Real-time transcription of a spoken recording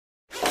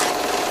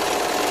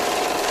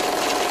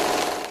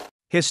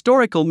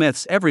Historical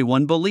myths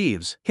everyone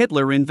believes.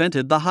 Hitler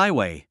invented the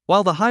highway.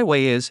 While the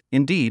highway is,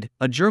 indeed,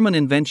 a German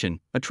invention,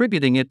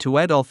 attributing it to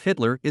Adolf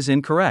Hitler is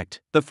incorrect.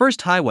 The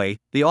first highway,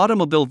 the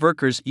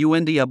Automobilverkehrs-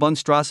 und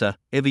Bundesstraße,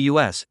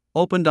 AVUS,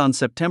 opened on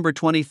September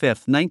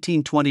 25,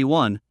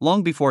 1921,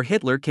 long before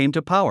Hitler came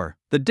to power.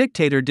 The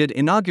dictator did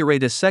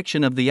inaugurate a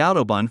section of the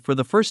Autobahn for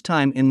the first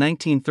time in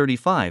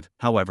 1935,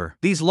 however.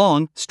 These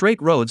long,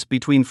 straight roads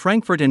between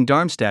Frankfurt and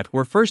Darmstadt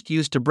were first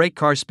used to break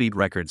car speed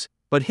records,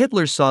 but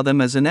Hitler saw them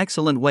as an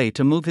excellent way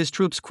to move his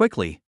troops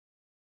quickly.